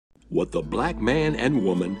what the black man and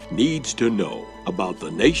woman needs to know about the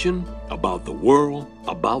nation, about the world,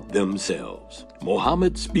 about themselves.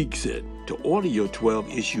 Muhammad Speaks It. To order your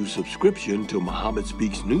 12-issue subscription to Muhammad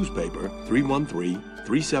Speaks newspaper,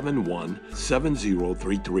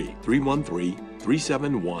 313-371-7033.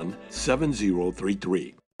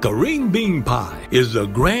 313-371-7033. Kareem Bean Pie is the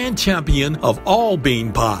grand champion of all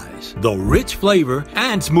bean pies. The rich flavor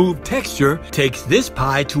and smooth texture takes this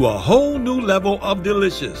pie to a whole new level of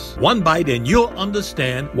delicious. One bite and you'll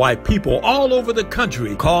understand why people all over the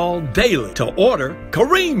country call daily to order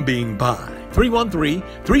Kareem Bean Pie.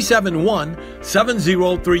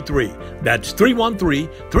 313-371-7033. That's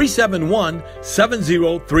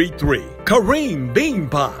 313-371-7033. Kareem Bean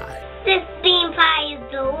Pie. This bean pie is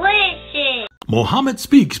delicious. Muhammad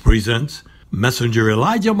Speaks presents Messenger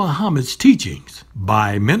Elijah Muhammad's Teachings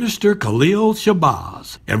by Minister Khalil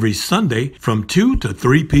Shabazz every Sunday from 2 to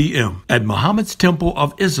 3 p.m. at Muhammad's Temple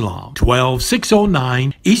of Islam,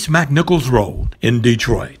 12609 East McNichols Road in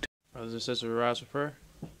Detroit. Brothers and sisters, rise for prayer.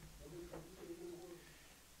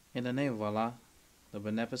 In the name of Allah, the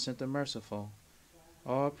Beneficent, the Merciful,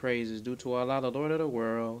 all praise is due to Allah, the Lord of the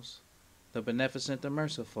worlds, the Beneficent, the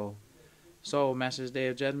Merciful. So, Master's Day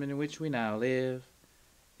of Judgment in which we now live,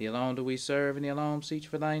 the alone do we serve, and the alone seek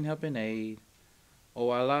for thine help and aid. O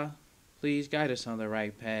Allah, please guide us on the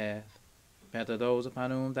right path, path of those upon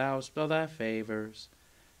whom thou hast bestowed thy favors,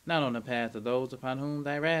 not on the path of those upon whom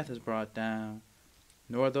thy wrath is brought down,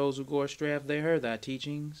 nor those who go astray after they heard thy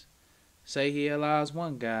teachings. Say he, Allah is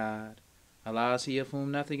one God. Allah is he of whom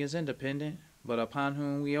nothing is independent, but upon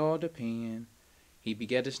whom we all depend. He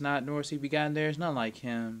begetteth not, nor is he begotten, there is none like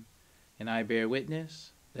him. And I bear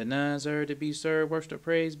witness that none is to be served, worship, or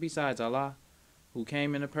praise besides Allah, who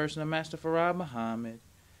came in the person of Master Farad Muhammad.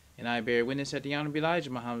 And I bear witness that the Honorable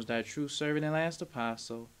Elijah Muhammad is thy true servant and last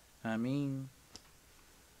apostle. Ameen.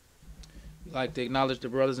 We'd like to acknowledge the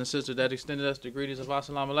brothers and sisters that extended us the greetings of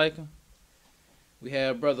Assalamu Alaikum. We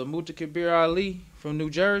have Brother Mutakabir Ali from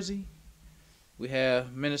New Jersey. We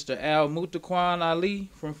have Minister Al Mutakwan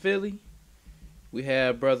Ali from Philly. We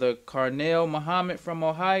have Brother Carnell Muhammad from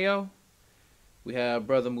Ohio. We have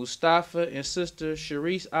Brother Mustafa and Sister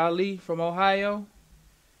Sharice Ali from Ohio.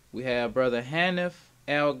 We have Brother Hanif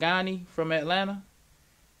Al Ghani from Atlanta.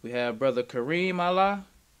 We have Brother Kareem Allah,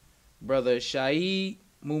 Brother Shaeed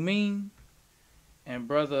Mumin, and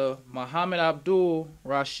Brother Muhammad Abdul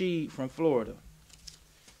Rashid from Florida.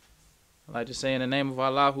 I'd like to say in the name of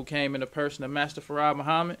Allah, who came in the person of Master Farad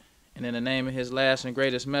Muhammad, and in the name of his last and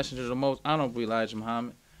greatest messenger, the most honorable Elijah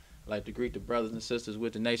Muhammad, I'd like to greet the brothers and sisters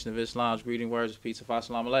with the Nation of Islam's greeting words of peace of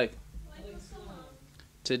Assalamu Alaikum.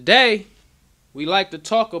 Today, we like to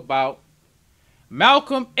talk about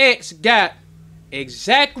Malcolm X got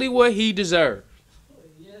exactly what he deserved.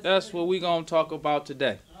 That's what we're going to talk about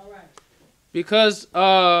today. Because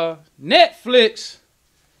Netflix,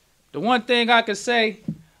 the one thing I can say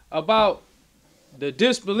about the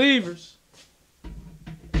disbelievers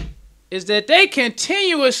is that they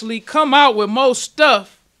continuously come out with more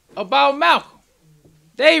stuff about Malcolm.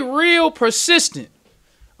 They real persistent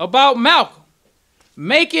about Malcolm,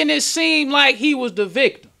 making it seem like he was the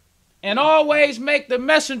victim and always make the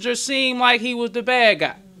messenger seem like he was the bad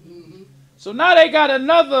guy. So now they got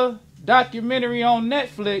another documentary on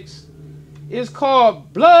Netflix. It's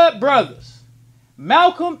called Blood Brothers,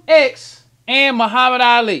 Malcolm X and Muhammad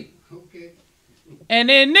Ali. Okay.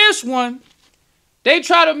 And in this one, they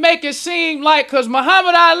try to make it seem like, because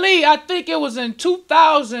Muhammad Ali, I think it was in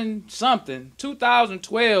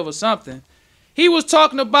 2012 or something, he was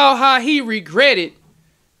talking about how he regretted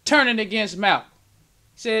turning against Malcolm.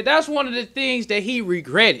 He said that's one of the things that he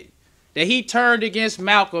regretted, that he turned against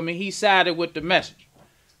Malcolm and he sided with the messenger.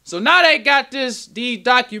 So now they got these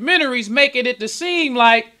documentaries making it to seem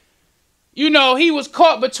like, you know, he was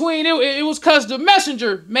caught between it. It was because the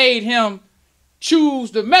messenger made him choose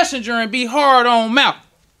the messenger and be hard on Malcolm.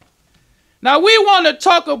 Now we want to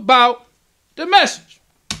talk about the messenger,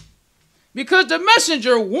 because the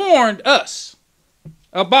messenger warned us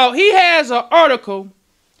about, he has an article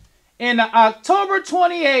in the October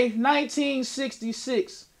 28,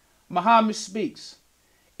 1966, Muhammad Speaks.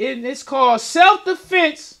 It's called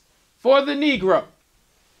Self-Defense for the Negro.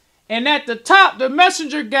 And at the top, the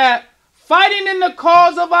messenger got fighting in the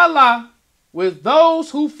cause of Allah with those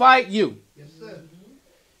who fight you. Yes, sir.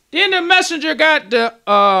 Then the messenger got the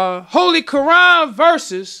Holy Quran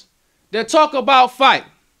verses that talk about fight.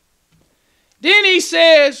 Then he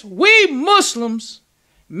says, we Muslims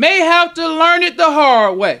may have to learn it the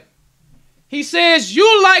hard way. He says,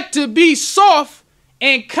 you like to be soft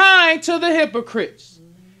and kind to the hypocrites,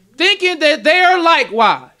 thinking that they are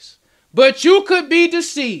likewise, but you could be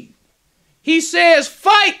deceived. He says,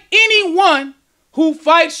 fight anyone who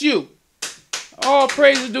fights you. All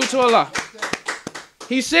praise is due to Allah.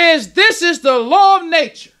 He says, this is the law of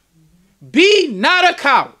nature. Be not a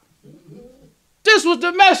coward. This was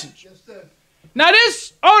the message. Now,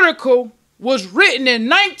 this article was written in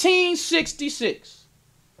 1966.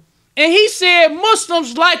 And he said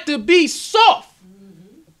Muslims like to be soft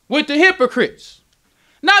with the hypocrites.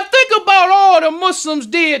 Now, think about all the Muslims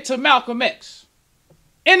did to Malcolm X.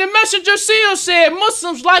 And the messenger still said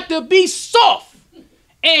Muslims like to be soft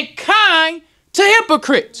and kind to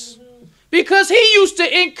hypocrites. Because he used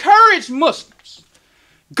to encourage Muslims.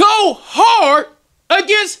 Go hard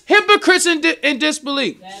against hypocrites and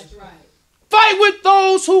disbelievers. That's right. Fight with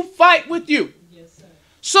those who fight with you. Yes, sir.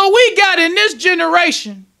 So we got in this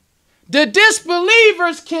generation, the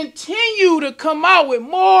disbelievers continue to come out with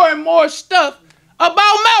more and more stuff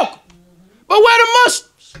about Malcolm. But where the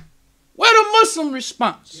Muslims? Where the Muslim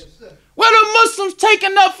response? Yes, where the Muslims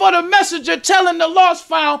taking up for the messenger telling the lost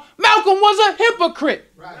found Malcolm was a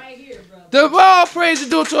hypocrite? Right here, brother. The all praise is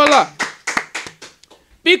due to Allah.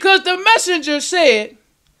 Because the messenger said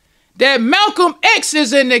that Malcolm X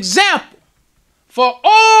is an example for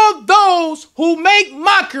all those who make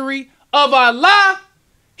mockery of Allah,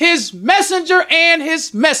 his messenger, and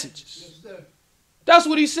his messages. Yes, sir. That's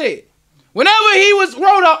what he said. Whenever he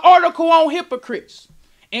wrote an article on hypocrites,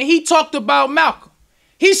 and he talked about Malcolm,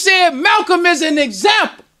 he said Malcolm is an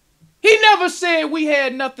example. He never said we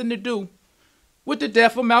had nothing to do with the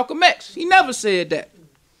death of Malcolm X. He never said that.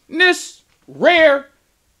 In this rare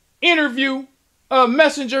interview of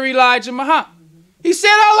Messenger Elijah Muhammad, he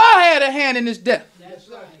said Allah had a hand in his death. That's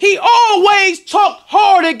right. He always talked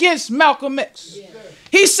hard against Malcolm X. Yes, sir.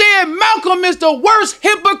 He said Malcolm is the worst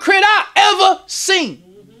hypocrite I ever seen.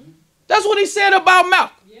 That's what he said about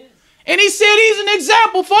Malcolm. Yes. And he said he's an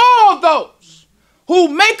example for all those who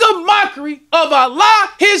make a mockery of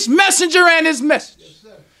Allah, his messenger, and his message. Yes,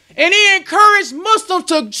 and he encouraged Muslims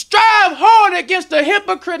to strive hard against the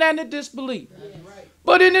hypocrite and the disbeliever. That's right.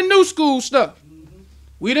 But in the new school stuff,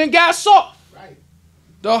 we done got soft. Right.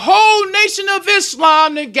 The whole nation of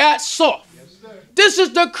Islam done got soft. Yes, sir. This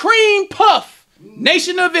is the cream puff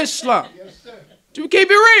nation of Islam. Yes, sir. To keep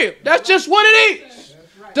it real, that's just what it is.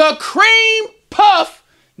 That's right. The cream puff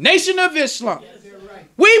nation of Islam. Yes, sir. Right.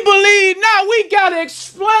 We believe now we got to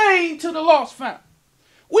explain to the lost found.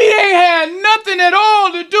 We ain't had nothing at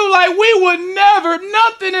all to do, like we would never,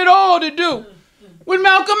 nothing at all to do with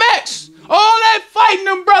Malcolm X. All that fighting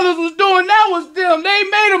them brothers was doing, that was them. They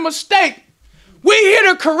made a mistake. We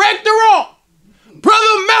here to correct the wrong.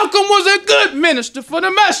 Brother Malcolm was a good minister for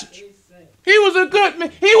the message. He was a good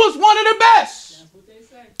man. He was one of the best. That's what they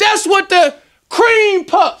say. That's what the cream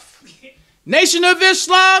puff nation of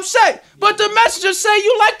Islam say. But the messengers say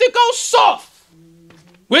you like to go soft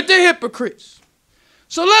with the hypocrites.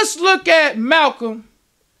 So let's look at Malcolm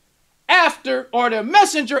after, or the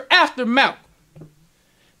messenger after Malcolm.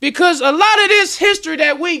 Because a lot of this history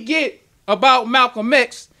that we get about Malcolm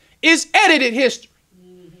X is edited history.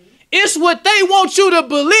 It's what they want you to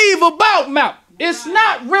believe about Malcolm. It's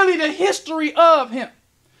not really the history of him.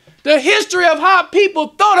 The history of how people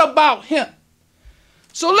thought about him.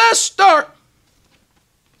 So let's start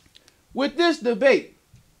with this debate.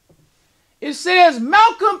 It says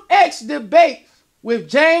Malcolm X debate with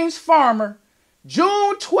James Farmer,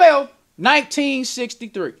 June 12,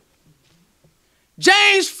 1963.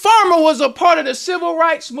 James Farmer was a part of the civil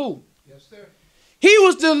rights movement. Yes, sir. He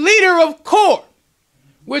was the leader of CORE,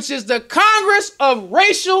 which is the Congress of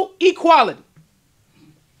Racial Equality.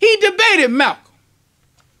 He debated Malcolm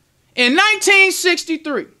in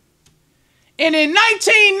 1963. And in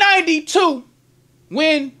 1992,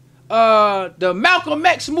 when the Malcolm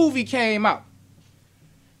X movie came out,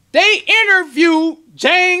 they interviewed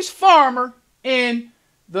James Farmer in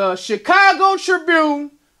the Chicago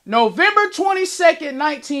Tribune, November 22nd,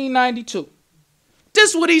 1992. This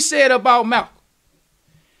is what he said about Malcolm.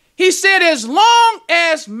 He said, as long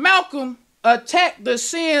as Malcolm attacked the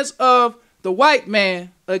sins of the white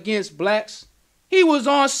man against blacks, he was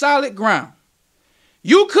on solid ground.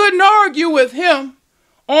 You couldn't argue with him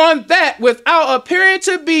on that without appearing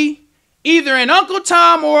to be either an Uncle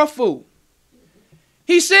Tom or a fool.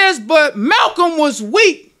 He says, but Malcolm was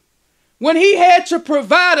weak when he had to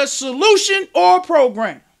provide a solution or a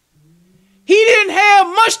program. He didn't have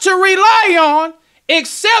much to rely on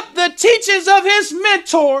except the teachings of his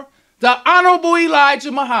mentor, the Honorable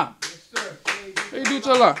Elijah Muhammad. Yes, sir. Hey, do to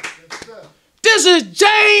Allah. Yes, sir. This is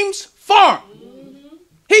James Farmer.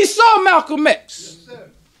 He saw Malcolm X. Yes, sir.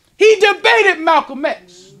 He debated Malcolm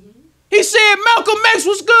X. He said Malcolm X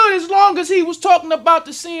was good as long as he was talking about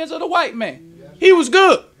the sins of the white man. He was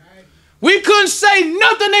good. We couldn't say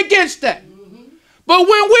nothing against that. But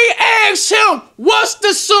when we asked him, what's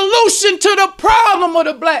the solution to the problem of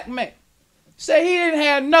the black man? Say he didn't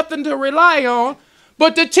have nothing to rely on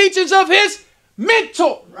but the teachings of his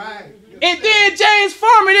mentor. Right. And then James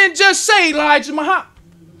Farmer didn't just say Elijah Muhammad.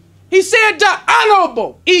 He said the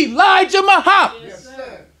Honorable Elijah Muhammad. Yes,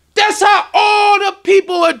 sir. That's how all the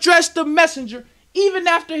people addressed the messenger, even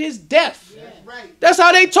after his death. That's right. That's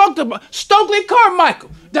how they talked about Stokely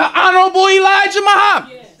Carmichael, the Honorable Elijah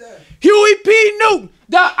Muhammad. Yes, sir. Huey P. Newton,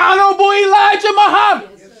 the Honorable Elijah Muhammad.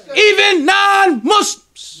 Yes, sir. Even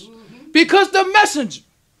non-Muslims. Because the messenger,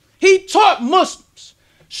 he taught Muslims,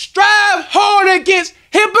 strive hard against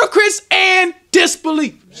hypocrites and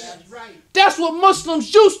disbelievers. That's right. That's what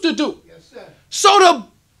Muslims used to do. Yes, sir. So the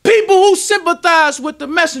people who sympathized with the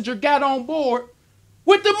messenger got on board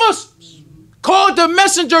with the Muslims. Called the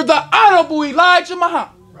messenger the Honorable Elijah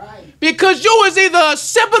Muhammad. Right. Because you was either a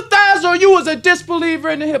sympathizer or you was a disbeliever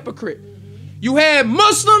and a hypocrite. You had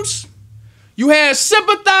Muslims, you had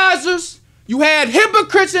sympathizers, you had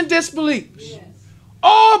hypocrites and disbelievers. Yes.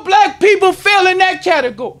 All black people fell in that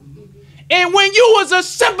category. And when you was a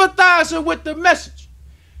sympathizer with the message,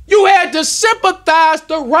 you had to sympathize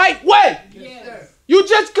the right way. Yes, sir. You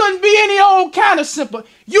just couldn't be any old kind of sympathizer.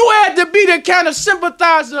 You had to be the kind of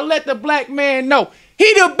sympathizer to let the black man know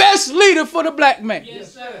he the best leader for the black man.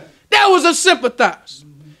 Yes, sir. That was a sympathizer.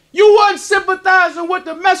 You wasn't sympathizing with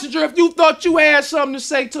the messenger if you thought you had something to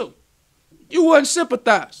say too. You wasn't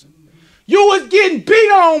sympathizing. You was getting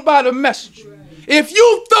beat on by the messenger. If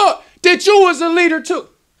you thought that you was a leader too.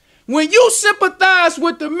 When you sympathize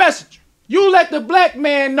with the messenger, you let the black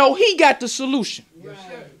man know he got the solution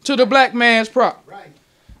to the black man's problem. Right.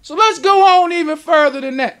 So let's go on even further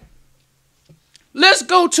than that. Let's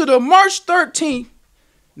go to the March 13th,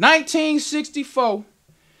 1964.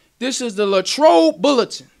 This is the Latrobe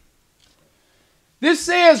Bulletin. This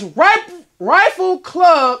says rifle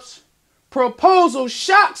clubs proposal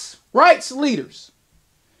shocks rights leaders.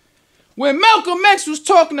 When Malcolm X was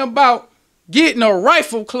talking about getting a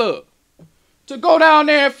rifle club to go down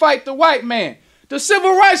there and fight the white man, the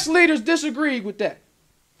civil rights leaders disagreed with that.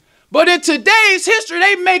 But in today's history,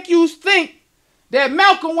 they make you think that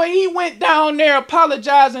Malcolm, when he went down there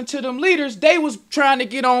apologizing to them leaders, they was trying to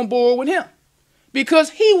get on board with him. Because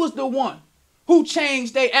he was the one who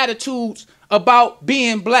changed their attitudes about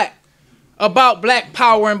being black, about black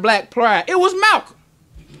power and black pride. It was Malcolm.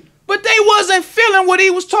 But they wasn't feeling what he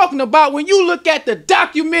was talking about when you look at the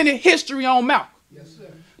documented history on Malcolm. Yes, sir.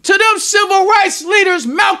 To them civil rights leaders,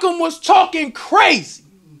 Malcolm was talking crazy.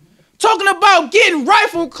 Talking about getting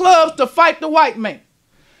rifle clubs to fight the white man.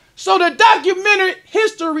 So the documented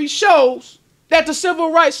history shows that the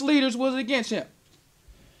civil rights leaders was against him.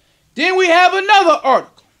 Then we have another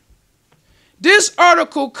article. This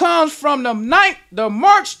article comes from the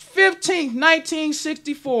March 15th,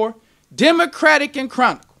 1964 Democratic and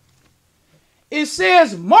Chronicle. It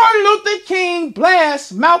says Martin Luther King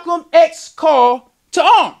blasts Malcolm X call to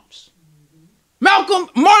arms. Martin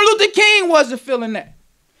Luther King wasn't feeling that.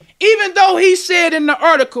 Even though he said in the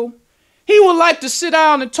article he would like to sit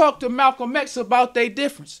down and talk to Malcolm X about their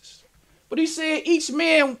differences. But he said each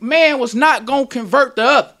man was not going to convert the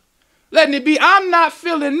other. Letting it be, I'm not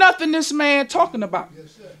feeling nothing this man talking about.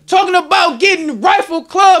 Yes, sir. Talking about getting rifle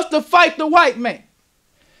clubs to fight the white man.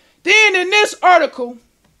 Then in this article,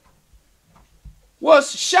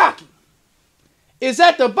 what's shocking is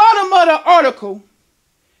at the bottom of the article,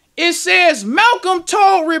 it says Malcolm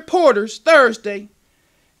told reporters Thursday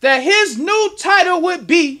that his new title would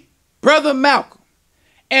be Brother Malcolm,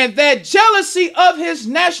 and that jealousy of his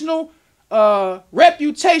national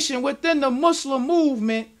reputation within the Muslim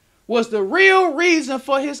movement was the real reason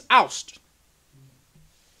for his ouster.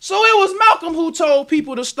 So it was Malcolm who told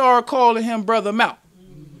people to start calling him Brother Malcolm.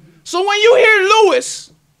 So when you hear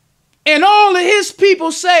Lewis and all of his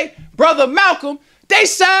people say Brother Malcolm, they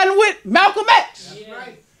siding with Malcolm X. That's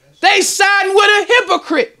right. They siding with a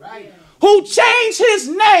hypocrite who changed his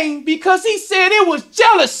name because he said it was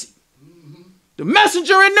jealousy. The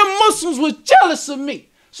messenger and the Muslims was jealous of me.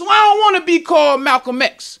 So I don't want to be called Malcolm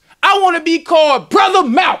X. I want to be called Brother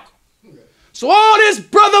Malcolm. So all this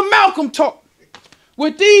Brother Malcolm talk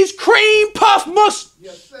with these cream puff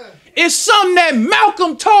Muslims is something that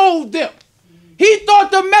Malcolm told them. He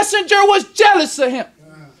thought the messenger was jealous of him.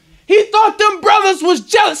 He thought them brothers was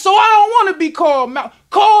jealous. So I don't want to be called Malcolm.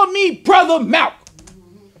 Call me Brother Malcolm.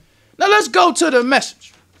 Now let's go to the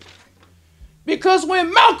messenger. Because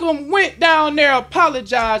when Malcolm went down there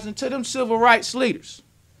apologizing to them civil rights leaders,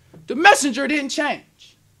 the messenger didn't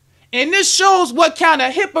change. And this shows what kind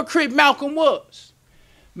of hypocrite Malcolm was.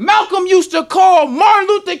 Malcolm used to call Martin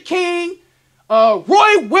Luther King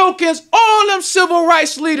Roy Wilkins, all them civil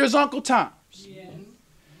rights leaders, Uncle Tom. Yes.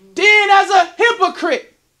 Then as a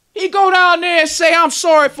hypocrite, he go down there and say, I'm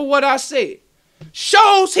sorry for what I said.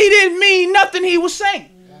 Shows he didn't mean nothing he was saying.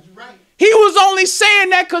 That's right. He was only saying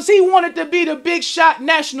that because he wanted to be the big shot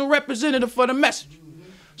national representative for the message.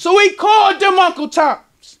 So he called them Uncle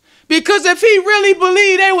Toms. Because if he really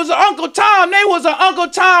believed they was an Uncle Tom, they was an Uncle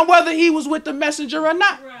Tom whether he was with the messenger or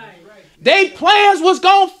not. Right. They plans was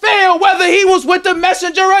going to fail whether he was with the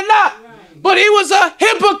messenger or not. Right. But he was a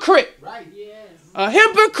hypocrite. Right. Yes. A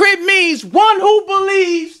hypocrite means one who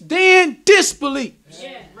believes then disbelieves.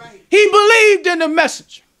 Yes. Right. He believed in the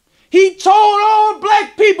messenger. He told all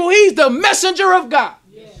black people he's the messenger of God.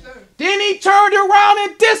 Yes. Then he turned around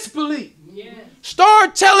and disbelieved. Yes.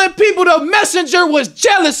 Started telling people the messenger was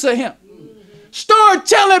jealous of him. Mm-hmm. Started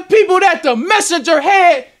telling people that the messenger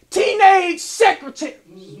had teenage secretaries.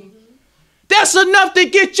 Mm-hmm. That's enough to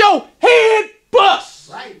get your head bust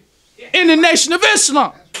right. In the Nation of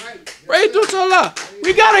Islam. That's right. Praise to Allah.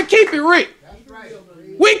 We got to keep it real. That's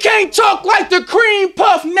right. We can't talk like the cream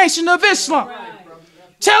puff Nation of Islam. Right.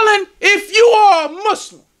 Telling if you are a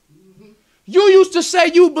Muslim, you used to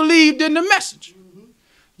say you believed in the messenger.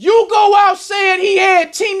 You go out saying he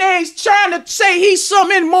had teenage trying to say he's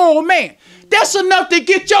some immoral man. That's enough to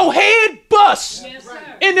get your head bust yes,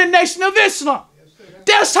 in the Nation of Islam.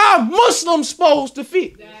 That's how Muslims supposed to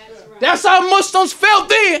feel. That's how Muslims felt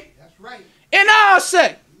then. And I'll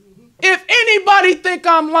say, if anybody think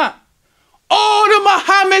I'm lying, all the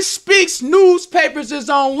Muhammad Speaks newspapers is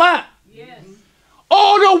online.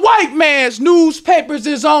 All the white man's newspapers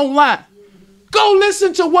is online. Go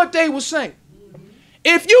listen to what they were saying.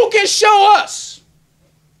 If you can show us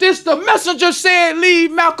this, the messenger said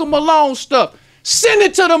leave Malcolm alone stuff, send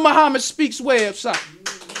it to the Muhammad Speaks website.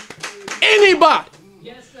 Anybody.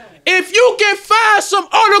 Yes, sir. If you can find some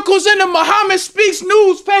articles in the Muhammad Speaks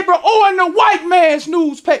newspaper or in the white man's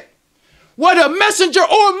newspaper where the messenger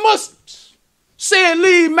or Muslims said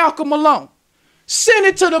leave Malcolm alone, send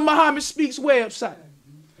it to the Muhammad Speaks website.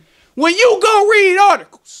 When you go read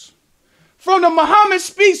articles from the Muhammad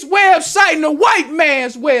Speaks website and the white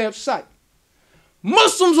man's website,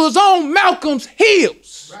 Muslims was on Malcolm's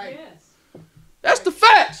heels. Right. Yes. That's the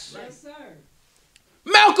facts. Yes, sir.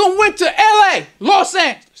 Malcolm went to L.A., Los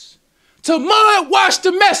Angeles, to mud wash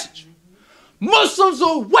the messenger. Muslims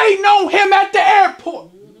were waiting on him at the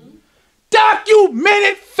airport.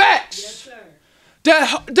 Documented facts. Yes,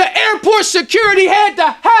 sir. The airport security had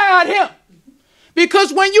to hide him.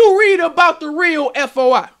 Because when you read about the real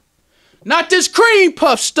FOI, not this cream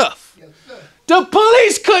puff stuff, yes, the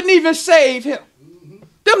police couldn't even save him.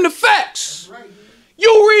 Them the facts. Right.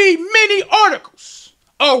 You read many articles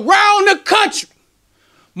around the country.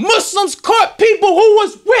 Muslims caught people who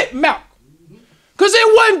was with Malcolm. Because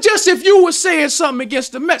it wasn't just if you were saying something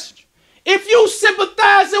against the messenger. If you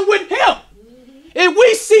sympathizing with him, and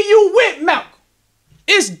we see you with Malcolm,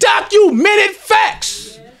 it's documented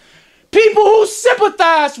facts. Yeah. People who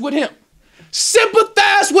sympathize with him,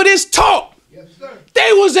 sympathize with his talk. Yes, sir.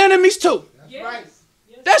 They was enemies too. That's yes. Right.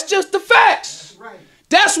 That's just the facts. That's right.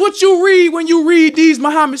 That's what you read when you read these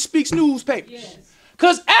Muhammad Speaks newspapers.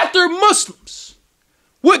 Because yes. After Muslims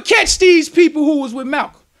would catch these people who was with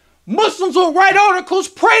Malcolm, Muslims would write articles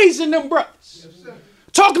praising them brothers. Yes,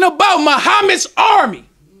 talking about Muhammad's army.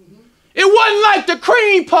 It wasn't like the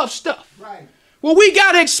cream puff stuff. Right. Well, we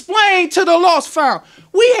got to explain to the lost found.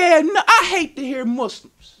 I hate to hear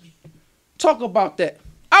Muslims talk about that.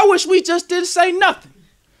 I wish we just didn't say nothing.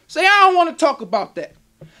 Say, I don't want to talk about that.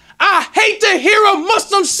 I hate to hear a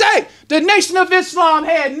Muslim say the Nation of Islam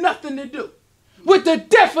had nothing to do with the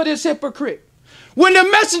death of this hypocrite. When the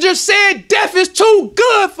messenger said death is too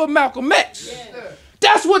good for Malcolm X. Yeah.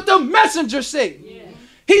 That's what the messenger said. Yeah.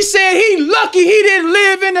 He said he lucky he didn't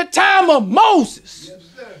live in the time of Moses.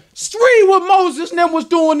 Yes, read what Moses and them was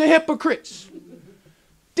doing to hypocrites.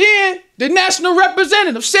 Then the national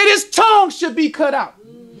representative said his tongue should be cut out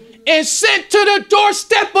and sent to the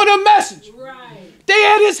doorstep of the messenger. Right. They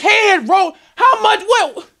had his head rolled. How much?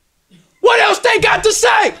 What else they got to say?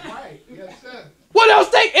 Right. Yes, sir. What else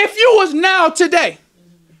if you was now today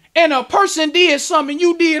and a person did something,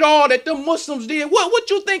 you did all that the Muslims did, what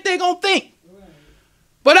you think they gonna think? Right.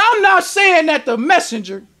 But I'm not saying that the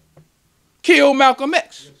messenger killed Malcolm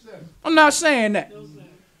X. Yes, I'm not saying that. No,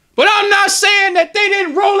 but I'm not saying that they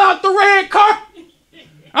didn't roll out the red carpet.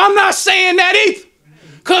 I'm not saying that either.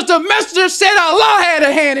 Because the messenger said Allah had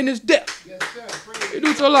a hand in his death. Yes,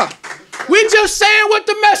 sir. We just saying what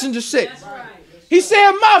the messenger said. That's right. He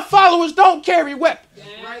said, my followers don't carry weapons.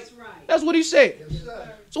 That's right. That's what he said. Yes,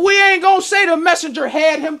 so we ain't going to say the messenger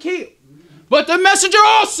had him killed. But the messenger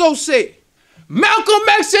also said, Malcolm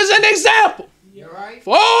X is an example Right.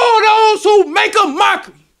 for all those who make a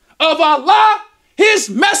mockery of Allah, his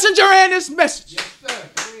messenger, and his message. Yes,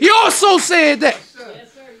 sir. He also said that.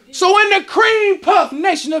 Yes, sir. So in the cream puff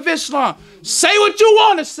Nation of Islam, say what you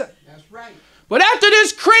want to say. That's right. But after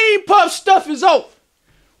this cream puff stuff is over,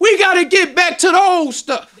 we got to get back to the old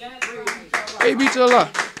stuff. Praise be to Allah.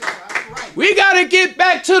 That's right. We got to get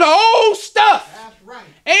back to the old stuff. That's right.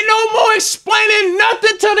 Ain't no more explaining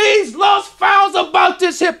nothing to these lost founds about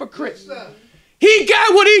this hypocrite. Yes, sir. He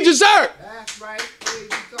got what he deserved. That's right.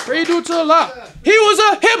 Praise be to Allah. He was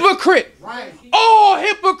a hypocrite. Right. All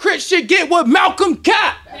hypocrites should get what Malcolm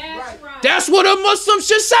got. That's right. That's what a Muslim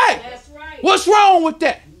should say. That's right. What's wrong with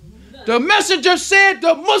that? The messenger said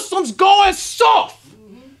the Muslims going soft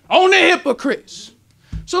on the hypocrites.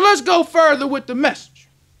 So let's go further with the message.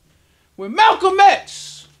 When Malcolm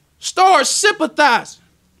X started sympathizing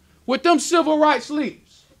with them civil rights leaders,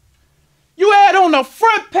 you had on the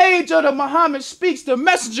front page of the Muhammad Speaks, the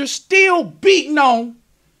messenger still beating on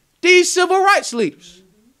these civil rights leaders.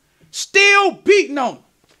 Still beating on them.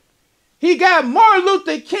 He got Martin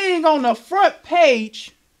Luther King on the front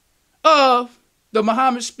page of the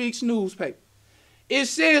Muhammad Speaks newspaper. It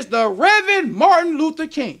says the Reverend Martin Luther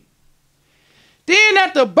King. Then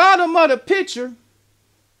at the bottom of the picture,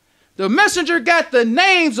 the messenger got the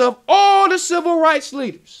names of all the civil rights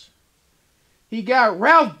leaders. He got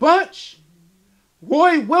Ralph Bunche,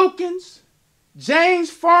 Roy Wilkins, James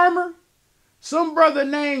Farmer, some brother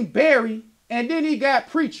named Barry, and then he got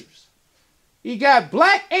preachers. He got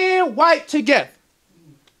black and white together.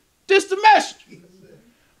 This the message.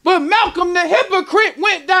 But Malcolm the hypocrite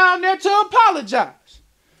went down there to apologize.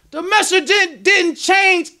 The message didn't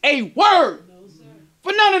change a word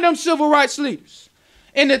for none of them civil rights leaders.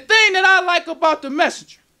 And the thing that I like about the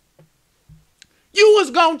messenger, you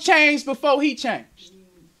was going to change before he changed.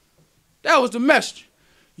 That was the message.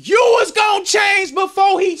 You was going to change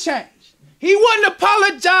before he changed. He wasn't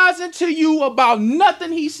apologizing to you about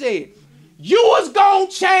nothing he said. You was going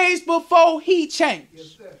to change before he changed.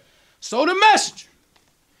 Yes, sir. So the messenger,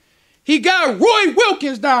 he got Roy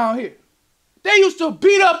Wilkins down here. They used to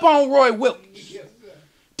beat up on Roy Wilkins. Yes, sir.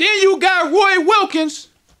 Then you got Roy Wilkins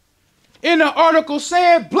in the article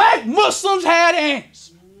saying black Muslims had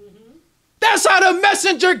hands. That's how the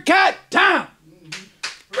messenger got down.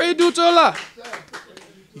 Praise be to Allah.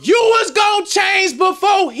 You was going to change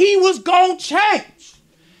before he was going to change.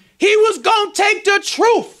 He was going to take the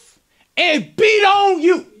truth and beat on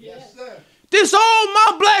you. Yes, sir. This all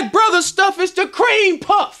my black brother stuff is the cream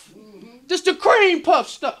puff. This the cream puff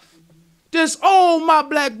stuff. This all my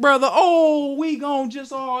black brother, oh, we gon'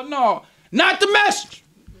 just, oh, no. Not the message.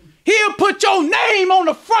 He'll put your name on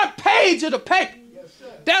the front page of the paper. Yes, sir.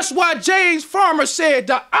 That's why James Farmer said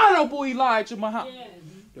the Honorable Elijah Muhammad. Yes.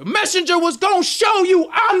 The messenger was going to show you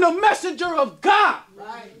I'm the messenger of God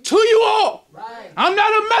Right. to you all. Right. I'm not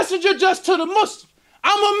a messenger just to the Muslims.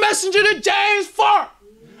 I'm a messenger to James Farmer.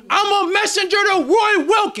 I'm a messenger to Roy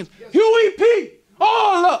Wilkins, Huey P.,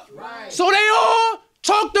 all of them. Right. So they all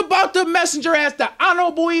talked about the messenger as the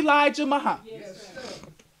Honorable Elijah Muhammad. Yes, sir.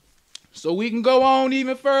 So we can go on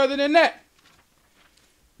even further than that.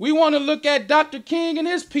 We want to look at Dr. King and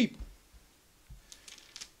his people.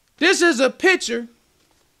 This is a picture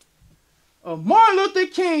of Martin Luther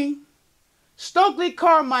King, Stokely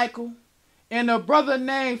Carmichael, and a brother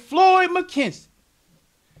named Floyd McKenzie.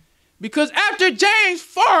 Because after James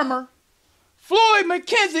Farmer, Floyd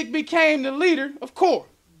McKenzie became the leader of CORE.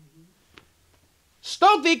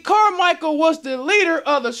 Stokely Carmichael was the leader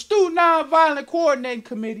of the Student Nonviolent Coordinating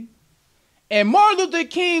Committee, and Martin Luther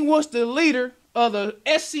King was the leader of the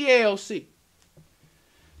SCLC.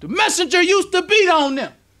 The messenger used to beat on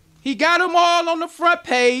them. He got them all on the front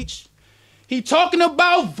page. He talking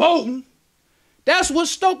about voting. That's what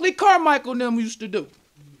Stokely Carmichael and them used to do.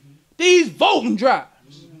 These voting drives.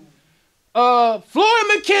 Floyd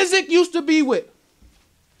McKenzie used to be with.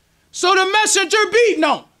 So the messenger beating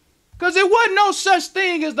on him. Because it wasn't no such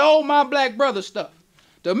thing as the old my black brother stuff.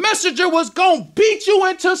 The messenger was going to beat you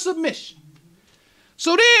into submission.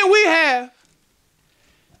 So then we have,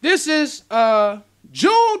 this is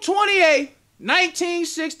June 28,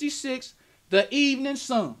 1966, the Evening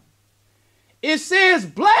Sun. It says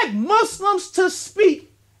black Muslims to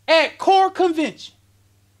speak at CORE convention.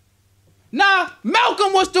 Now,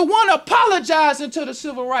 Malcolm was the one apologizing to the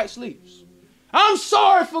civil rights leaders. I'm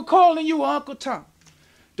sorry for calling you Uncle Tom.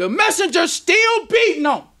 The messenger still beating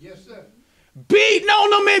on them. Yes, sir. Beating on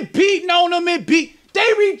them and beating on them and beat. They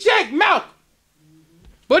reject Malcolm.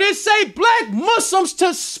 But it say black Muslims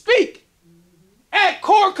to speak at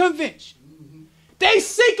CORE convention. They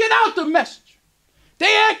seeking out the messenger. They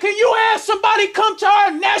ask, can you answer somebody come to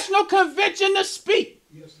our national convention to speak.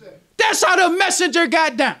 Yes, sir. That's how the messenger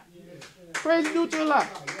got down. Yes, Praise be to Allah.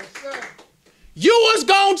 yes, sir. You was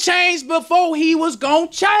going to change before he was going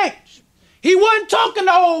to change. He wasn't talking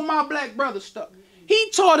to old my black brother stuff. He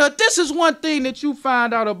taught us, this is one thing that you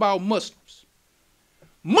find out about Muslims.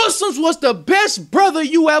 Muslims was the best brother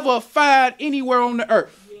you ever find anywhere on the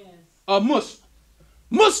earth. Yes. A Muslim.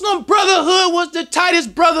 Muslim brotherhood was the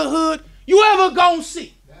tightest brotherhood you ever gonna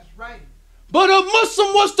see. That's right. But a Muslim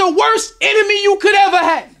was the worst enemy you could ever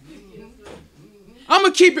have. I'm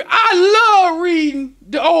gonna keep it. I love reading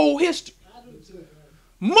the old history.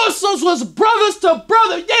 Muslims was brothers to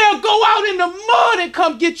brothers. They'll go out in the mud and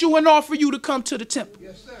come get you and offer you to come to the temple.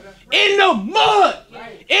 Yes, sir. That's right. In the mud,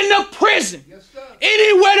 Right. in the prison, Yes, sir.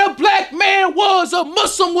 anywhere the black man was, a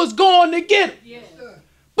Muslim was going to get him. Yes, sir.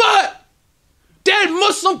 But that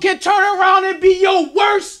Muslim can turn around and be your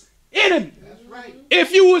worst enemy That's right.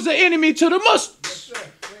 if you was an enemy to the Muslims. Yes,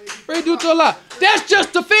 sir. Praise be to Allah. That's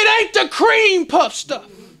just the it ain't the cream puff stuff.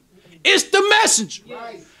 It's the messenger.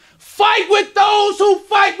 Right. Fight with those who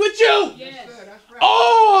fight with you. Yes, sir. That's right.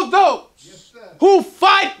 All of those Yes, sir. who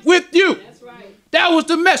fight with you. That's right. That was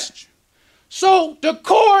the messenger. So the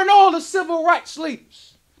core and all the civil rights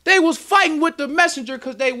leaders, they was fighting with the messenger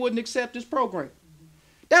because they wouldn't accept his program.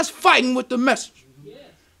 That's fighting with the messenger.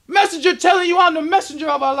 Messenger telling you I'm the messenger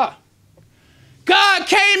of Allah. God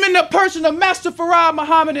came in the person of Master Farad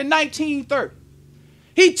Muhammad in 1930.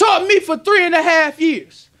 He taught me for 3.5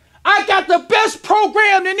 years. I got the best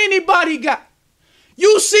program than anybody got.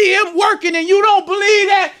 You see him working and you don't believe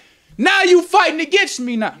that, now you fighting against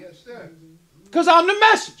me now. Yes, sir. Because I'm the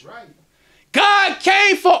messenger. Right. God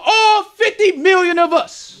came for all 50 million of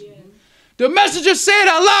us. The messenger said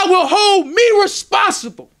Allah will hold me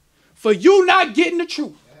responsible for you not getting the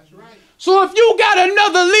truth. That's right. So if you got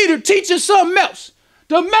another leader teaching something else,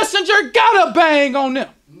 the messenger gotta bang on them.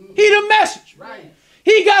 He the messenger. Right.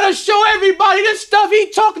 He gotta show everybody this stuff he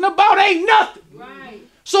talking about ain't nothing. Right.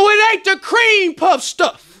 So it ain't the cream puff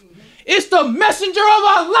stuff. It's the messenger of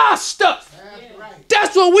Allah stuff. That's right.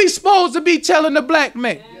 That's what we supposed to be telling the black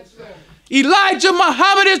man. Yes, sir. Elijah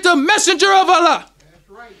Muhammad is the messenger of Allah. That's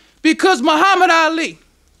right. Because Muhammad Ali,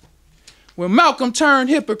 when Malcolm turned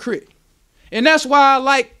hypocrite, and that's why I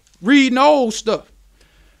like reading the old stuff.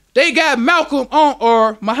 They got Malcolm on,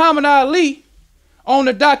 or Muhammad Ali, on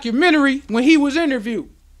the documentary when he was interviewed.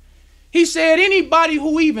 He said anybody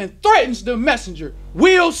who even threatens the messenger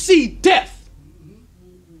will see death.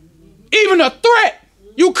 Even a threat.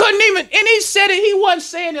 You couldn't even, and he said it, he wasn't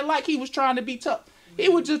saying it like he was trying to be tough. He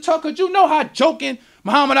was just talking, you know how joking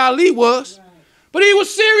Muhammad Ali was. But he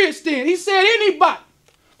was serious then. He said anybody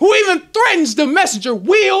who even threatens the messenger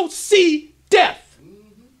will see death.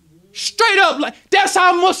 Straight up, like that's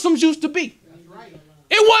how Muslims used to be. That's right.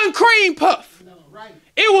 It wasn't cream puff. Right.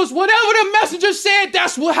 It was whatever the messenger said,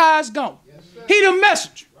 that's how it's going. Yes, sir. He the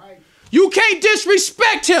messenger. Right. You can't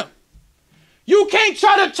disrespect him. You can't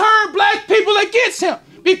try to turn black people against him.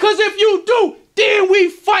 Because if you do, then we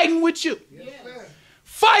fighting with you. Yes, sir.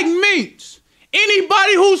 Fighting means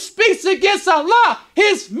anybody who speaks against Allah,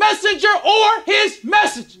 his messenger or his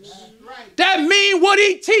messengers. That's right. That mean what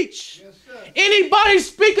he teach. Yes, sir. Anybody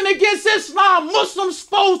speaking against Islam, Muslims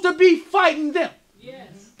supposed to be fighting them. Yes.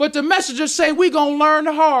 But the messengers say we gonna learn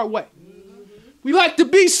the hard way. We like to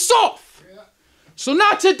be soft. Yeah. So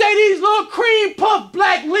not today these little cream puff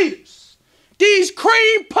black leaders, these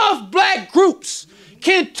cream puff black groups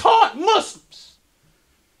can taunt Muslims.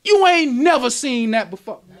 You ain't never seen that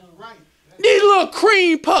before. That's right. These little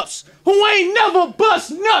cream puffs who ain't never bust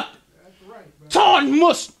nothing, That's right, bro. taunting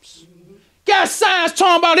Muslims. Got signs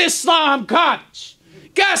talking about Islam garbage.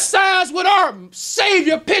 Got signs with our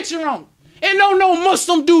Savior picture on it. And don't no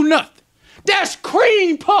Muslim do nothing. That's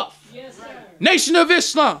cream puff. Yes, sir. Nation of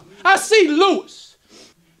Islam. I see Lewis.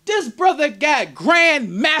 This brother got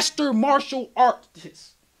Grand Master Martial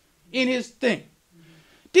Artist in his thing.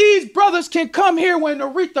 These brothers can come here when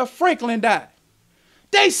Aretha Franklin died.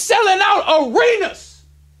 They selling out arenas.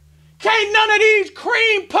 Can't none of these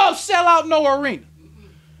cream puffs sell out no arena.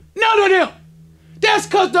 None of them. That's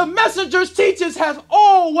because the messenger's teachings has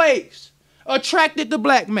always attracted the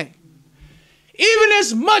black man. Even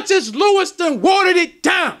as much as Lewis done watered it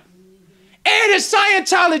down, added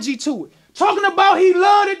Scientology to it, talking about he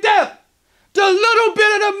loved the devil. The little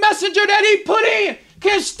bit of the messenger that he put in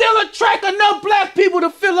can still attract enough black people to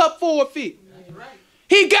fill up for a field. That's right.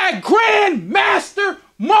 He got Grand Master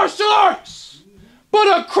Martial Arts,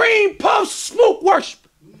 but a cream puff spook worshiper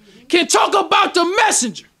can talk about the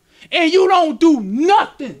messenger and you don't do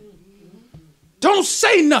nothing. Don't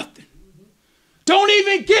say nothing. Don't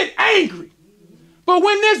even get angry. But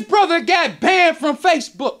when this brother got banned from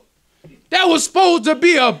Facebook, that was supposed to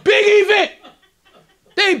be a big event.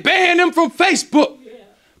 They banned him from Facebook.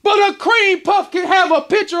 But a cream puff can have a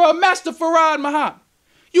picture of Master Farad Muhammad.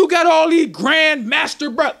 You got all these grand master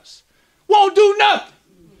brothers. Won't do nothing.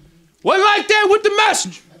 Wasn't like that with the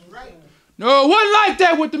messenger. No, it wasn't like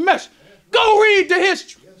that with the messenger. Go read the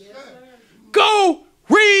history. Go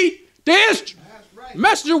read the history.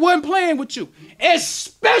 Messenger wasn't playing with you.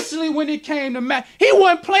 Especially when it came to he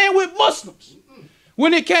wasn't playing with Muslims.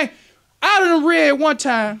 When it came, I done read one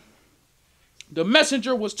time, the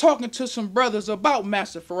messenger was talking to some brothers about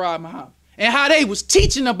Master Farad Muhammad and how they was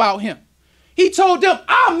teaching about him. He told them,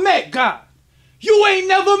 I met God. You ain't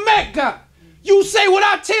never met God. You say what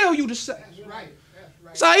I tell you to say. That's right. That's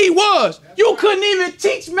right. So he was. You couldn't even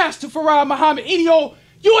teach Master Farad Muhammad any old.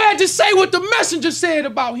 You had to say what the messenger said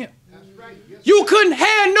about him. That's right. Yes, you couldn't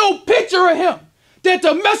have no picture of him that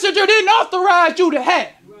the messenger didn't authorize you to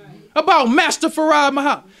have about Master Farad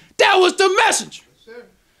Muhammad. That was the messenger. Yes,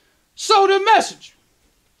 so the messenger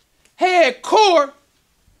had Core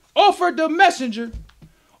offered the messenger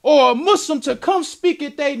or a Muslim to come speak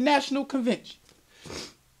at their national convention.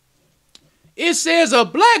 It says a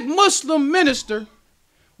black Muslim minister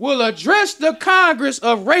will address the Congress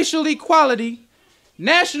of Racial Equality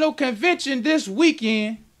National Convention this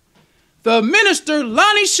weekend. The minister,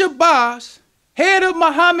 Lonnie Shabazz, head of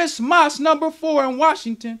Muhammad's Mosque No. 4 in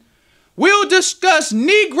Washington, will discuss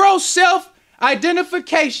Negro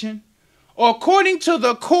self-identification according to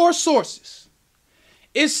the core sources.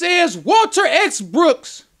 It says Walter X.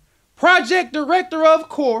 Brooks, project director of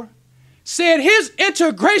CORE, said his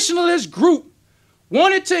integrationalist group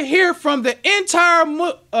wanted to hear from the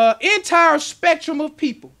entire spectrum of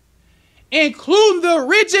people, including the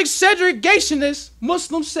rigid segregationist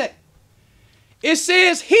Muslim sect. It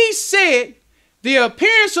says he said the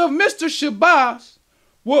appearance of Mr. Shabazz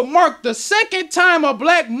would mark the second time a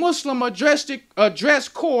black Muslim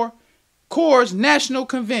addressed CORE's national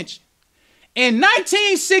convention. In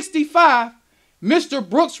 1965, Mr.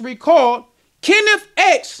 Brooks recalled Kenneth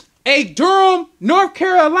X, a Durham, North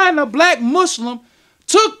Carolina black Muslim,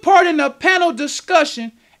 took part in a panel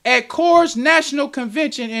discussion at CORE's national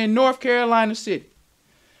convention in North Carolina City.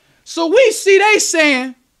 So we see they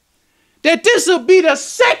saying that this will be the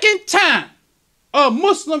second time a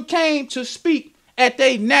Muslim came to speak at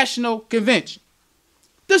their national convention.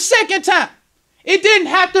 The second time. It didn't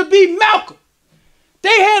have to be Malcolm.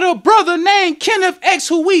 They had a brother named Kenneth X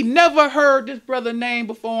who we never heard this brother name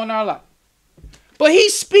before in our life. But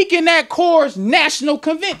he's speaking at CORE's national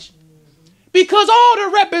convention. Because all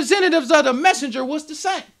the representatives of the messenger was the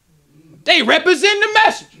same. They represent the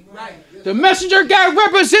messenger. The messenger got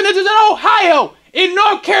representatives in Ohio, in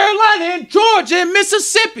North Carolina, in Georgia, in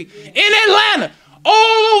Mississippi, in Atlanta,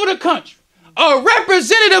 all over the country. A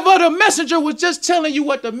representative of the messenger was just telling you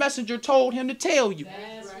what the messenger told him to tell you.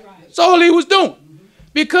 That's all he was doing.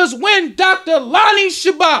 Because when Dr. Lonnie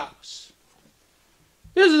Shabazz,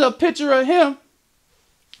 this is a picture of him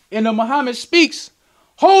in the Muhammad Speaks,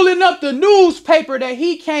 holding up the newspaper that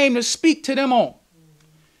he came to speak to them on.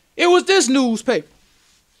 It was this newspaper.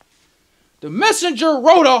 The messenger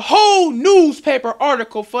wrote a whole newspaper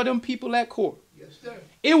article for them people at CORE. Yes, sir.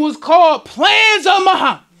 It was called Plans of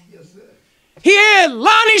Muhammad. Yes, sir. He had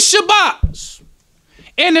Lonnie Shabazz.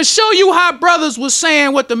 And to show you how brothers was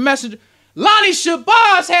saying what the messenger, Lonnie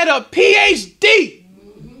Shabazz had a PhD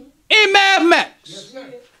in mathematics. Yes,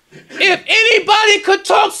 sir. If anybody could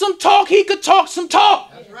talk some talk, he could talk some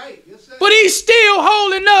talk. That's right. Yes, sir. But he's still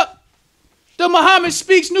holding up the Muhammad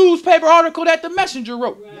Speaks newspaper article that the messenger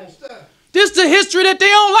wrote. Yes, sir. This is the history that they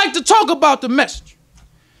don't like to talk about the messenger.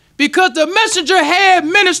 Because the messenger had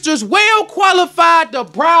ministers well qualified to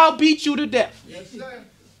browbeat you to death. Yes, sir.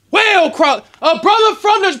 Well qualified. A brother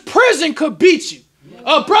from the prison could beat you. Yes.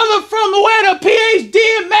 A brother from who had a PhD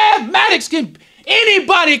in mathematics,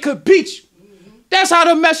 anybody could beat you. That's how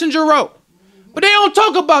the messenger wrote. But they don't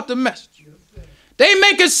talk about the messenger. They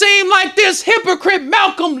make it seem like this hypocrite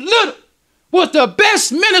Malcolm Little was the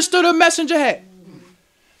best minister the messenger had.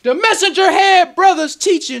 The messenger had brothers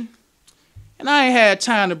teaching, and I ain't had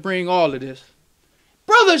time to bring all of this.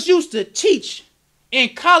 Brothers used to teach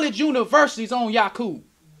in college universities on Yaqub.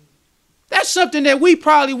 That's something that we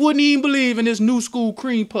probably wouldn't even believe in this new school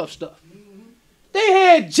cream puff stuff. They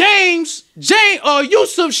had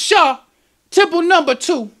Yusuf Shah, Temple No.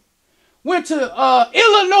 2, went to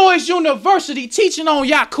Illinois University teaching on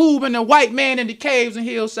Yaqub and the white man in the caves and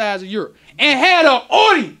hillsides of Europe, and had an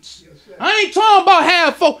audience. I ain't talking about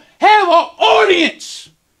have an audience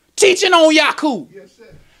teaching on Yaqub. Yes,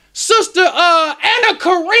 sir. Sister Anna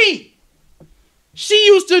Kareem She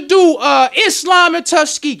used to do Islam in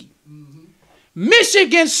Tuskegee.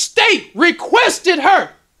 Michigan State requested her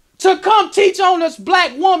to come teach on this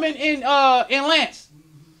black woman in Lance.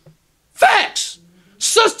 Facts.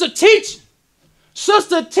 Sister teaching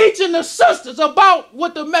the sisters about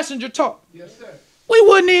what the messenger taught. Yes, sir. We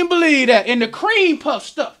wouldn't even believe that in the cream puff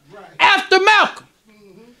stuff. Right. After Malcolm.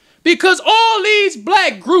 Because all these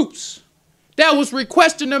black groups that was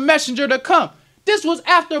requesting the messenger to come, this was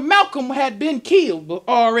after Malcolm had been killed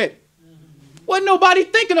already. Wasn't nobody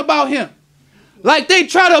thinking about him. Like they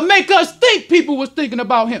try to make us think people was thinking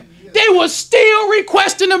about him. They was still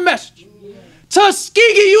requesting the messenger.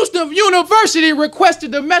 Tuskegee University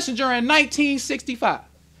requested the messenger in 1965,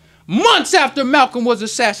 months after Malcolm was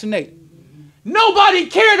assassinated. Nobody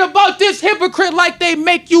cared about this hypocrite like they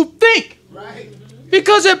make you think. Right.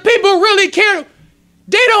 Because if people really cared,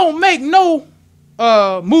 they don't make no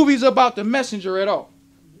movies about the messenger at all.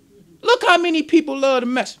 Look how many people love the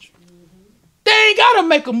messenger. They ain't got to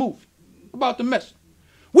make a movie about the messenger.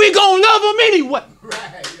 We gonna love him anyway. Right.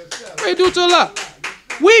 Yes, sir. Pray do to Allah.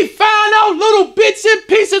 We found out little bits and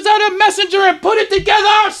pieces of the messenger and put it together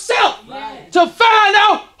ourselves to find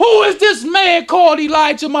out who is this man called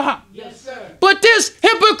Elijah Muhammad. Yes, sir. But this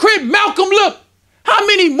hypocrite Malcolm, look, how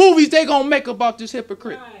many movies they gonna make about this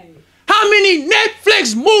hypocrite? Right. How many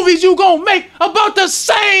Netflix movies you gonna make about the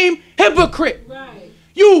same hypocrite? Right.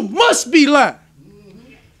 You must be lying.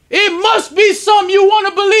 It must be something you want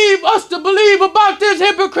to believe us to believe about this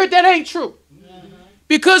hypocrite that ain't true.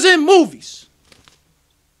 Because in movies,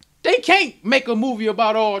 they can't make a movie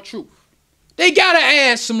about all truth. They gotta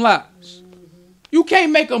add some lies. You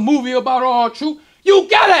can't make a movie about all truth. You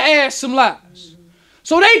gotta add some lies.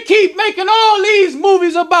 So they keep making all these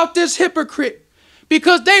movies about this hypocrite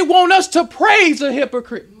because they want us to praise a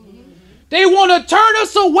hypocrite. They want to turn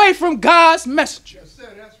us away from God's messenger. Yes,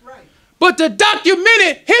 sir. That's right. But the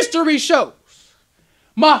documented history shows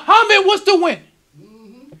Muhammad was the winner.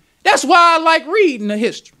 That's why I like reading the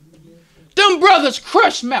history. Them brothers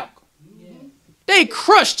crushed Malcolm. They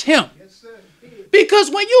crushed him. Yes, sir. Because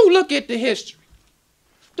when you look at the history,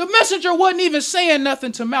 the messenger wasn't even saying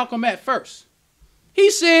nothing to Malcolm at first.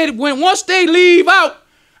 He said, once they leave out,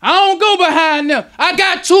 I don't go behind them. I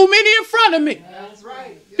got too many in front of me. That's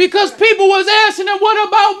right. Yes, Because sir. people was asking him, what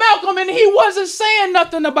about Malcolm? And he wasn't saying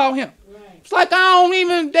nothing about him. It's like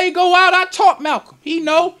they go out, I taught Malcolm. He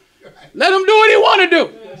know. Let him do what he want to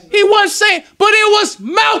do. He wasn't saying, but it was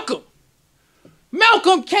Malcolm.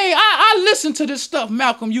 Malcolm came, I listened to this stuff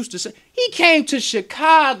Malcolm used to say. He came to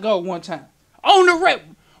Chicago one time on the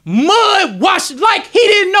mud washing, like he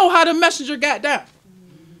didn't know how the messenger got down.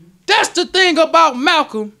 That's the thing about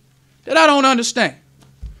Malcolm that I don't understand.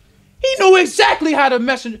 He knew exactly how the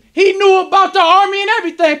messenger, he knew about the army and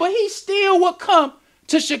everything, but he still would come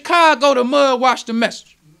to Chicago to mud wash the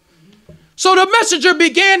messenger. So the messenger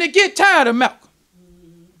began to get tired of Malcolm.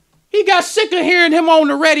 He got sick of hearing him on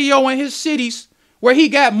the radio in his cities where he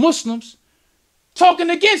got Muslims talking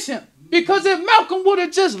against him. Because if Malcolm would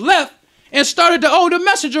have just left and started the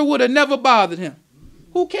messenger would have never bothered him.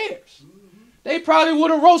 Who cares? They probably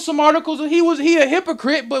would have wrote some articles that he a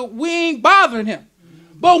hypocrite, but we ain't bothering him.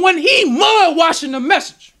 But when he mud washing the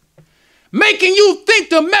messenger, making you think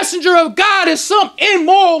the messenger of God is some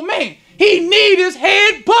immoral man, he need his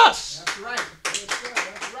head bust. That's right. Yes, sir.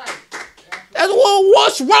 That's right. That's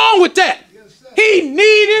what's wrong with that? Yes, sir. He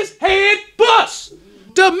need his head bust.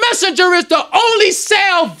 The messenger is the only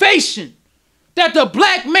salvation that the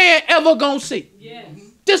black man ever gonna see. Yes.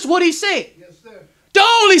 This is what he said. Yes, sir. The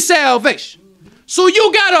only salvation. So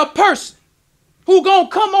you got a person who gonna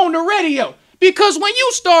come on the radio. Because when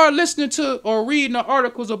you start listening to or reading the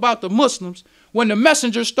articles about the Muslims, when the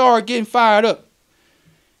messenger started getting fired up,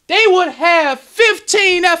 they would have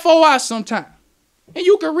 15 FOI sometime. And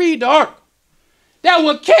you can read the article. That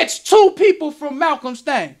would catch two people from Malcolm's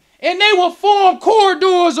thing. And they would form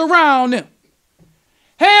corridors around them.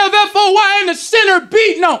 Have FOI in the center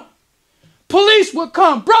beating on. Police would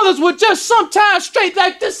come. Brothers would just sometimes straight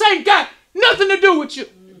like this ain't got nothing to do with you.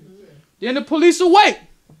 Then the police will wait.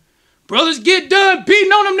 Brothers get done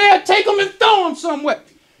beating on them, they'll take them and throw them somewhere.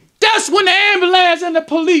 That's when the ambulance and the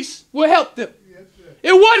police will help them. Yes, sir.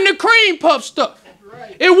 It wasn't the cream puff stuff.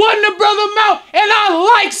 Right. It wasn't the brother Mount. And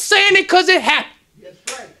I like saying it because it happened. Yes,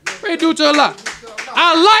 right. Yes, Pray due to Allah.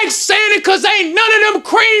 I like saying it because ain't none of them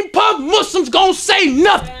cream puff Muslims gonna say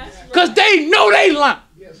nothing. Because they know they lying.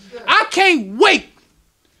 yes, sir. I can't wait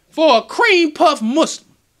for a cream puff Muslim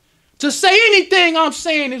to say anything I'm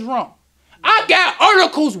saying is wrong. I got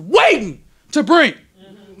articles waiting to bring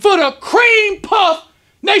for the cream puff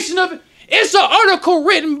nation of it. It's an article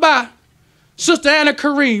written by Sister Anna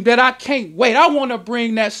Kareem, that I can't wait. I want to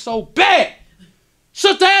bring that so bad.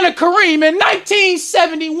 Sister Anna Kareem in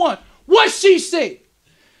 1971, what she said.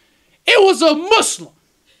 It was a Muslim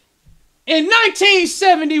in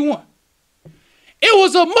 1971. It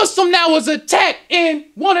was a Muslim that was attacked in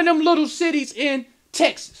one of them little cities in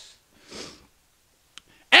Texas.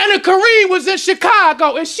 Anna Kareem was in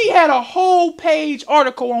Chicago, and she had a whole page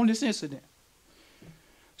article on this incident.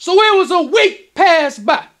 So it was a week passed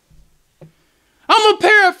by. I'm going to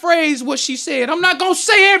paraphrase what she said. I'm not going to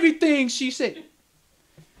say everything she said.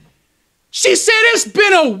 She said, it's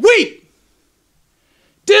been a week.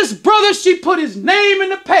 This brother, she put his name in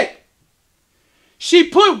the paper. She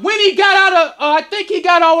put when he got out of, I think he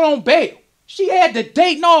got out on bail. She had the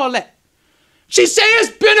date and all that. She said,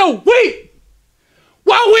 it's been a week.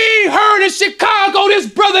 While we ain't heard in Chicago, this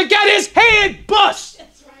brother got his head bust.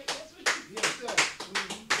 That's right. That's what you, yes, sir.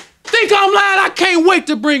 Think I'm lying? I can't wait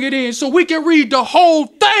to bring it in so we can read the whole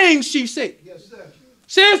thing, she said. Yes, sir.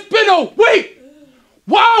 She said, it's been a week.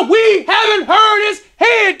 While we haven't heard his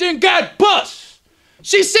head then got bust.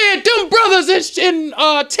 She said, them brothers in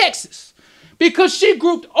Texas, because she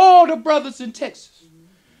grouped all the brothers in Texas.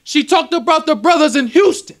 She talked about the brothers in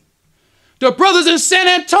Houston, the brothers in San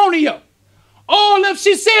Antonio. All of them,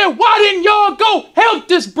 she said, why didn't y'all go help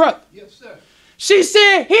this brother? Yes, sir. She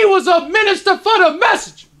said he was a minister for the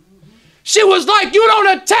message. She was like, you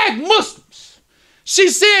don't attack Muslims. She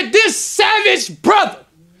said this savage brother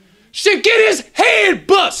should get his head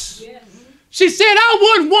bust. Yes. She said, I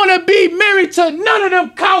wouldn't want to be married to none of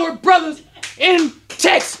them coward brothers in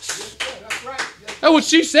Texas. Yes, that's right. Yes, That's what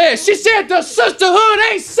she said. She said the sisterhood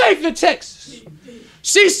ain't safe in Texas.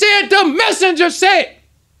 She said the messenger said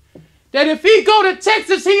that if he go to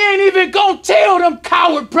Texas, he ain't even going to tell them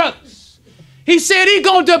coward brothers. He said he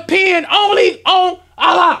going to depend only on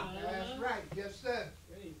Allah. that's right. Yes, sir.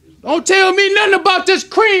 Don't tell me nothing about this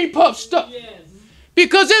cream puff stuff. Yes.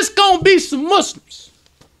 Because it's going to be some Muslims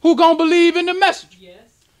who going to believe in the message. Yes.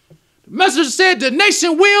 The messenger said the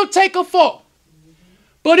nation will take a fall,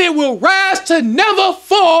 but it will rise to never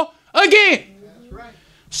fall again. That's right.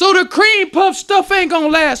 So the cream puff stuff ain't going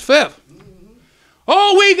to last forever.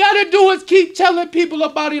 All we got to do is keep telling people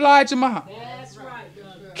about Elijah Muhammad. That's right,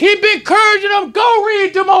 brother. Keep encouraging them. Go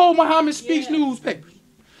read them old Muhammad Speaks newspapers.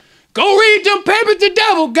 Go read them papers the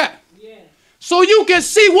devil got. Yes. So you can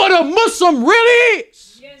see what a Muslim really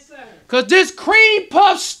is. Yes, sir. Because this cream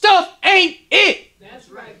puff stuff ain't it. That's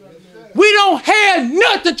right, brother. We don't have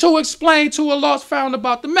nothing to explain to a lost found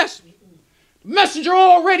about the messenger. The messenger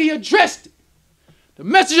already addressed it. The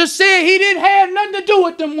messenger said he didn't have nothing to do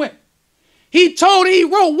with them women. He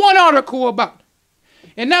wrote one article about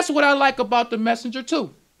it. And that's what I like about the messenger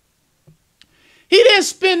too. He didn't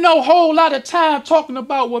spend no whole lot of time talking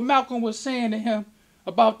about what Malcolm was saying to him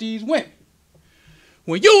about these women.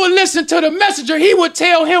 When you would listen to the messenger, he would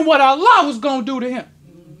tell him what Allah was going to do to him.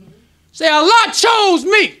 Say, Allah chose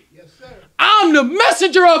me. Yes, sir. I'm the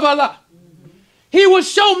messenger of Allah. He would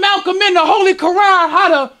show Malcolm in the Holy Quran how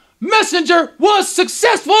the messenger was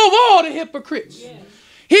successful of all the hypocrites. Yes.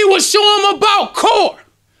 He would show him about Kor.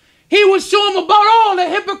 He would show him about all the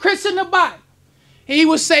hypocrites in the Bible. He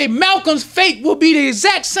would say Malcolm's fate will be the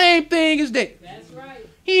exact same thing as theirs. That's right.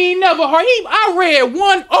 He ain't never heard. I read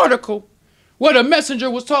one article where the messenger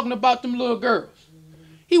was talking about them little girls.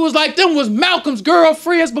 He was like, them was Malcolm's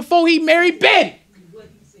girlfriends before he married Betty.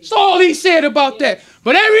 That's all he said about that.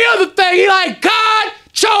 But every other thing, he like, God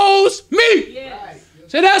chose me. Yes.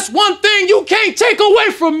 So that's one thing you can't take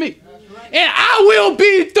away from me. And I will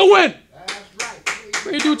be the winner. That's right.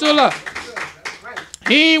 Praise due to Allah. That's right.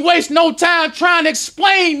 He ain't waste no time trying to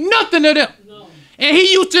explain nothing to them. No. And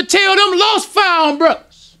he used to tell them lost found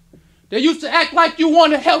brothers. They used to act like you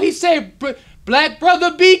want to help. He said, black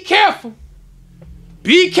brother, be careful.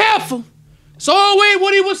 Be careful. It's always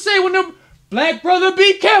what he would say when them black brother,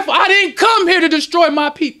 be careful. I didn't come here to destroy my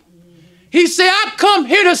people. He said, I come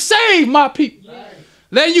here to save my people. Yes.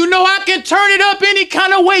 Let you know I can turn it up any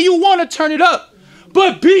kind of way you want to turn it up.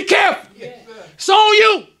 But be careful. Yes, sir. It's on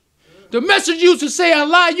you. The message used to say,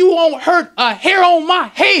 Allah, you won't hurt a hair on my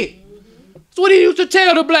head. That's what he used to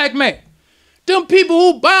tell the black man. Them people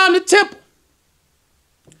who bound the temple.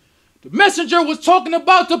 The messenger was talking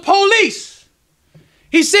about the police.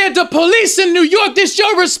 He said, the police in New York, this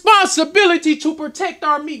your responsibility to protect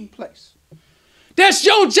our meeting place. That's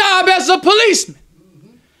your job as a policeman.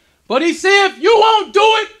 But he said, if you won't do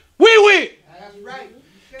it, we will. That's right.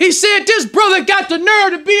 He said, this brother got the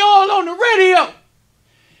nerve to be all on the radio.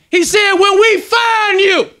 He said, when we find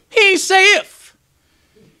you, he ain't say if.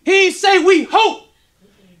 He ain't say we hope.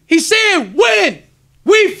 He said, when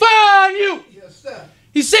we find you. Yes, sir.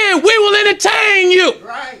 He said, we will entertain you.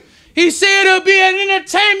 Right. He said it'll be an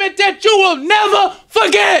entertainment that you will never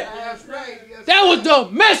forget. That's right. Yes, That was the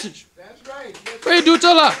message. That's right. Yes, Praise to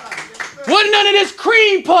Allah. Wasn't none of this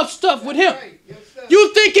cream puff stuff with him. right. Yes, sir.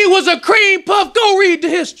 You think he was a cream puff? Go read the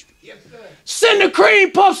history. Yes, sir. Send the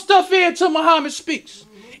cream puff stuff in to Muhammad Speaks.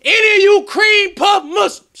 Any of you cream puff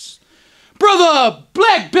Muslims, brother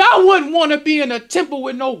Black Belt, I wouldn't want to be in a temple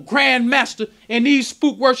with no Grand Master and these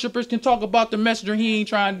spook worshippers can talk about the messenger. He ain't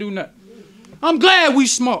trying to do nothing. I'm glad we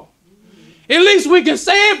small. At least we can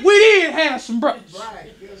say it. We did have some brothers.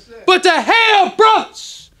 Right. Yes, sir. But to have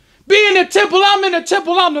brothers, be in the temple, I'm in the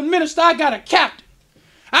temple, I'm the minister, I got a captain.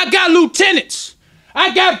 I got lieutenants.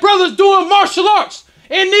 I got brothers doing martial arts.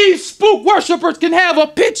 And these spook worshippers can have a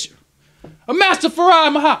picture of Master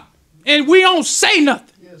Farad Muhammad. And we don't say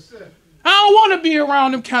nothing. Yes, sir. I don't want to be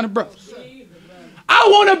around them kind of brothers. I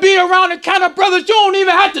want to be around the kind of brothers you don't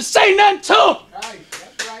even have to say nothing to. Right.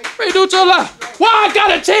 That's right. Pray to Allah. Why I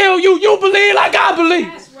gotta tell you, you believe like I believe.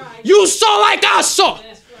 That's right. You saw like I saw.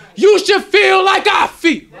 That's right. You should feel like I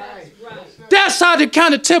feel. Right. Right. Yes, sir. That's how the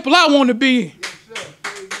kind of temple I want to be in. Yes, sir.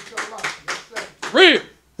 Praise to Allah. Yes, sir. Real.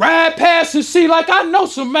 Ride past and see like I know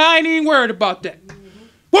some man. I ain't even worried about that.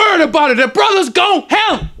 Worried about it. The brothers gon'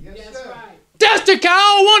 handle. Yes, That's sir. right. That's the kind.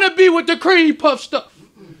 I don't want to be with the cream puff stuff.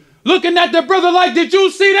 Looking at the brother like, did you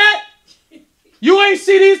see that? You ain't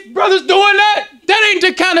see these brothers doing that? That ain't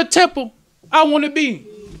the kind of temple I want to be in.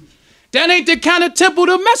 That ain't the kind of temple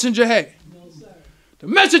the messenger had. No, sir. The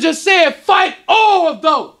messenger said, fight all of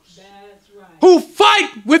those That's right. who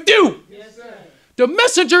fight with you. Yes, sir. The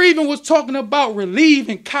messenger even was talking about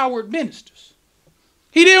relieving coward ministers.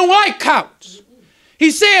 He didn't like cowards.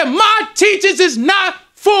 He said, my teachings is not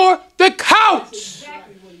for the cowards.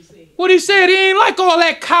 Exactly what he said. What he said, he ain't like all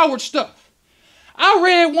that coward stuff. I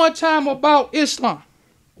read one time about Islam.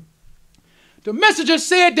 The messenger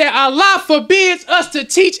said that Allah forbids us to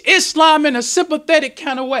teach Islam in a sympathetic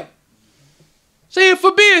kind of way. See, it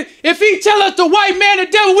forbid. If he tell us the white man the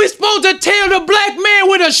devil, we're supposed to tell the black man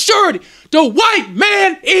with a surety, the white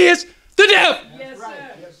man is the devil. Yes, sir.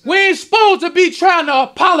 Yes, sir. We ain't supposed to be trying to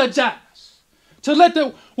apologize. To let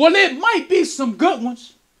well, it might be some good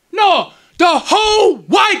ones. No, the whole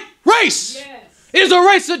white race Yes. is a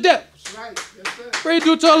race of devils. Right. Yes, sir. Praise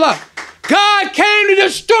to Allah. God came to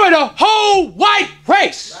destroy the whole white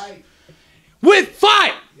race Right. with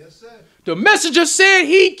fire. Yes, sir. The messenger said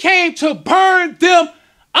he came to burn them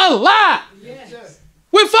alive Yes, sir.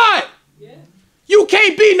 with fire. Yeah. You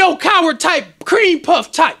can't be no coward type, cream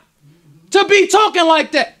puff type to be talking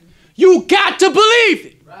like that. You got to believe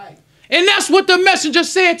it. Right. And that's what the messenger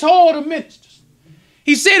said to all the ministers.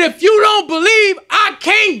 He said, if you don't believe, I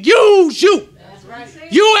can't use you. That's what he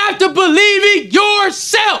said. You have to believe it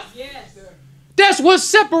yourself. Yes. That's what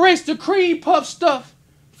separates the cream puff stuff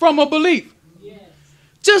from a believer. Yes.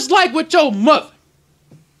 Just like with your mother.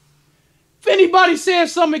 If anybody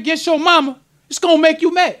says something against your mama, it's going to make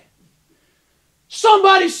you mad.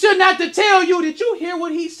 Somebody shouldn't have to tell you, did you hear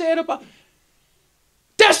what he said about?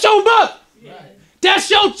 That's your mother. Yes. That's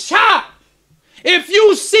your child. If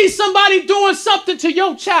you see somebody doing something to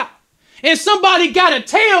your child and somebody got to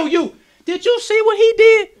tell you, did you see what he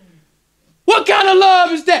did? What kind of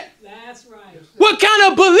love is that? That's right. What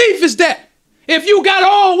kind of belief is that? If you got to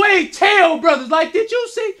always tell brothers, like, did you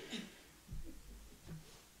see?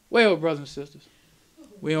 Well, brothers and sisters,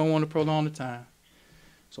 we don't want to prolong the time.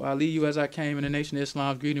 So I leave you as I came in the nation of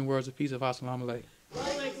Islam's greeting words of peace of Assalamu alaikum.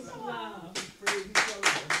 Walaikum salam.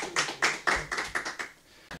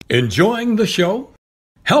 Enjoying the show?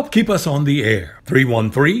 Help keep us on the air.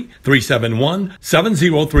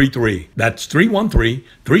 313-371-7033. That's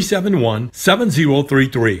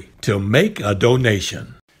 313-371-7033 to make a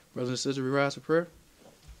donation. Brothers and sisters, we rise to prayer.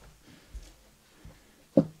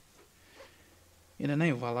 In the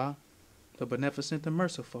name of Allah, the beneficent, the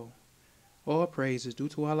merciful, all praise is due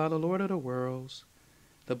to Allah, the Lord of the worlds,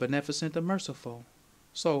 the beneficent, the merciful.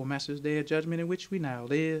 So, Master's Day of Judgment in which we now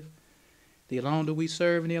live, the alone do we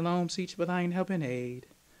serve and the alone seek for thine help and aid.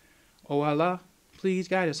 O Allah, please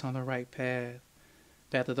guide us on the right path,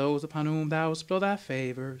 path of those upon whom thou hast blow thy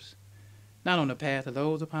favors, not on the path of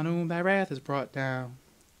those upon whom thy wrath is brought down,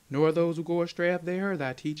 nor those who go astray after they heard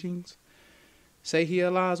thy teachings. Say he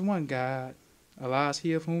Allah is one God, Allah is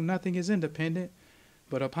he of whom nothing is independent,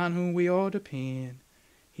 but upon whom we all depend.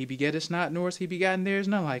 He begetteth not, nor is he begotten, there is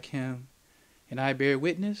none like him. And I bear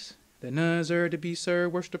witness that none is to be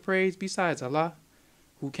served, worship, or praise besides Allah,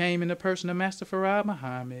 who came in the person of Master Farad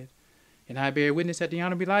Muhammad. And I bear witness that the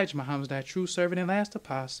Honorable Elijah Muhammad is thy true servant and last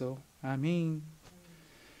apostle. Ameen.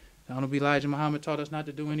 The Honorable Elijah Muhammad taught us not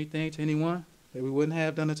to do anything to anyone that we wouldn't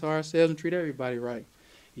have done it to ourselves and treat everybody right.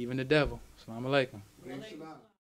 Even the devil. Assalamu alaikum. Peace, salam.